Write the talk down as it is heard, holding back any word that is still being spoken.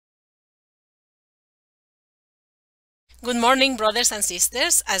Good morning, brothers and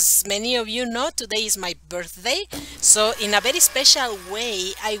sisters. As many of you know, today is my birthday. So, in a very special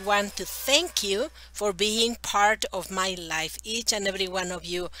way, I want to thank you for being part of my life, each and every one of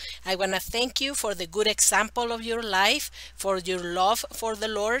you. I want to thank you for the good example of your life, for your love for the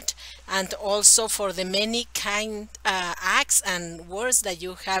Lord, and also for the many kind acts and words that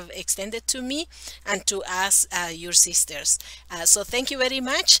you have extended to me and to us, your sisters. So, thank you very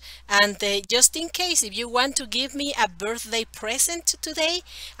much. And just in case, if you want to give me a birthday present today,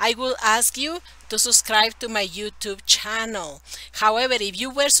 I will ask you to subscribe to my YouTube channel. However, if you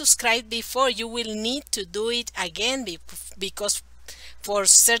were subscribed before, you will need to do it again because for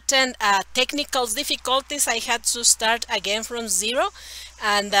certain technical difficulties, I had to start again from zero,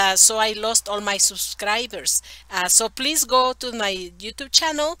 and so I lost all my subscribers. So please go to my YouTube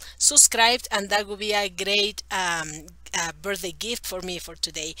channel, subscribe, and that would be a great birthday gift for me for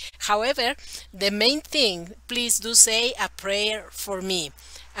today. However, the main thing, please do say a prayer for me,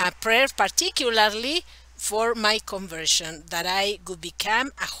 a prayer particularly for my conversion, that I would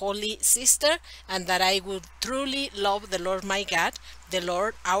become a holy sister and that I would truly love the Lord my God, the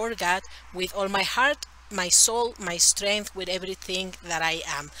Lord our God, with all my heart, my soul, my strength, with everything that I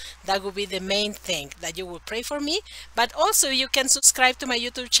am. That would be the main thing, that you will pray for me. But also you can subscribe to my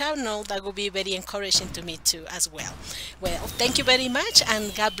YouTube channel. That would be very encouraging to me too as well. Well, thank you very much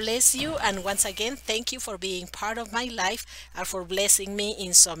and God bless you. And once again, thank you for being part of my life and for blessing me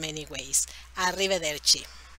in so many ways. Arrivederci.